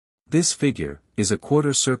This figure is a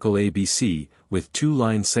quarter circle ABC with two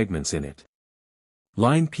line segments in it.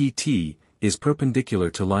 Line PT is perpendicular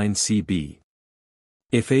to line CB.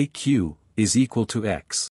 If AQ is equal to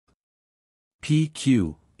x,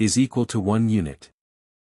 PQ is equal to 1 unit,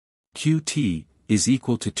 QT is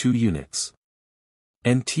equal to 2 units,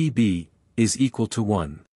 and TB is equal to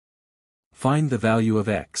 1. Find the value of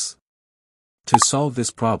x. To solve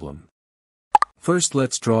this problem, first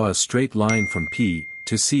let's draw a straight line from P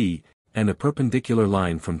to C, and a perpendicular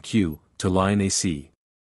line from Q to line AC.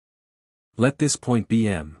 Let this point be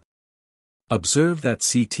M. Observe that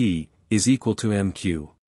CT is equal to MQ.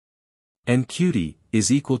 And QT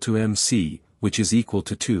is equal to MC, which is equal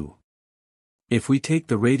to 2. If we take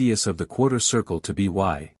the radius of the quarter circle to be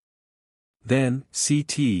y, then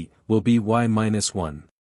CT will be y minus 1.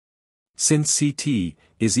 Since CT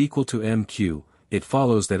is equal to MQ, it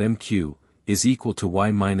follows that MQ is equal to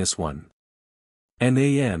y minus 1. And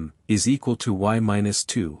AM is equal to y minus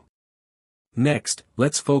 2. Next,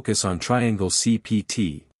 let's focus on triangle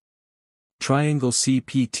CPT. Triangle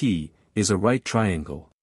CPT is a right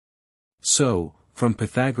triangle. So, from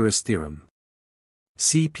Pythagoras' theorem,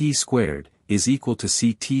 CP squared is equal to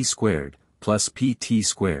CT squared plus PT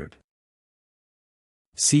squared.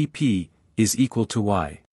 CP is equal to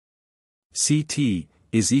y. CT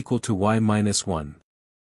is equal to y minus 1.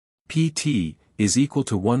 PT is equal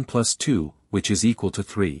to 1 plus 2, which is equal to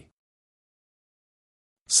 3.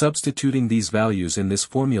 Substituting these values in this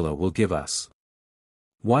formula will give us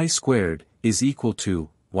y squared is equal to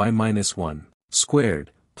y minus 1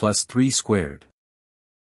 squared plus 3 squared.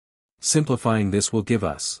 Simplifying this will give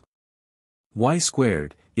us y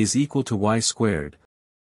squared is equal to y squared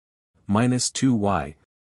minus 2y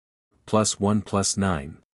plus 1 plus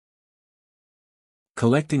 9.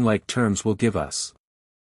 Collecting like terms will give us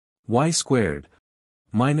y squared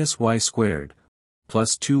minus y squared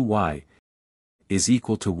plus 2y is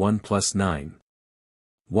equal to 1 plus 9.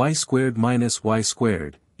 Y squared minus y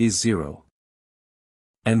squared is 0.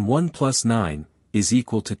 And 1 plus 9 is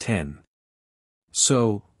equal to 10.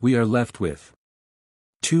 So, we are left with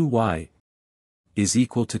 2y is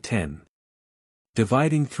equal to 10.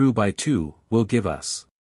 Dividing through by 2 will give us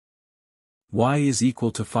y is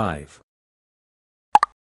equal to 5.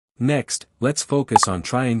 Next, let's focus on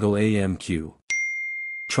triangle AMQ.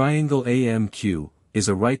 Triangle AMQ is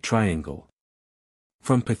a right triangle.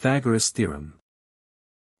 From Pythagoras' theorem,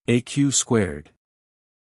 AQ squared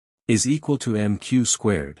is equal to MQ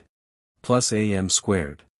squared plus AM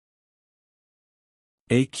squared.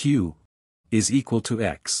 AQ is equal to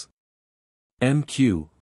x. MQ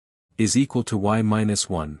is equal to y minus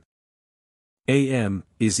 1. AM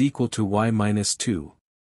is equal to y minus 2.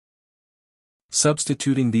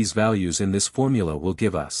 Substituting these values in this formula will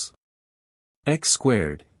give us x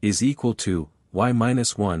squared is equal to y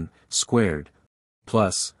minus 1 squared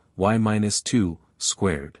plus y minus 2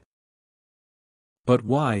 squared. But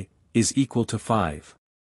y is equal to 5.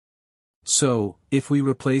 So, if we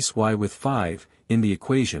replace y with 5 in the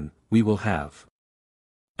equation, we will have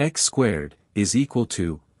x squared is equal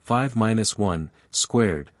to 5 minus 1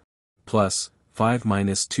 squared plus 5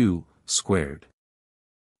 minus 2 squared.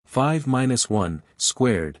 5 minus 1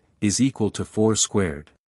 squared is equal to 4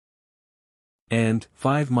 squared. And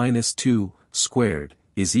 5 minus 2 squared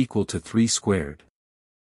is equal to 3 squared.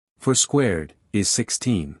 4 squared is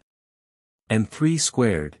 16. And 3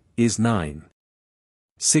 squared is 9.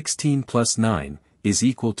 16 plus 9 is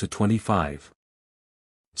equal to 25.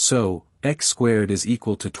 So, x squared is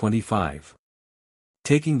equal to 25.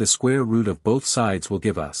 Taking the square root of both sides will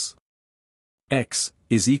give us x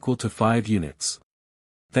is equal to 5 units.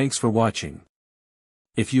 Thanks for watching.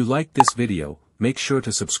 If you liked this video, make sure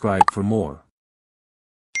to subscribe for more.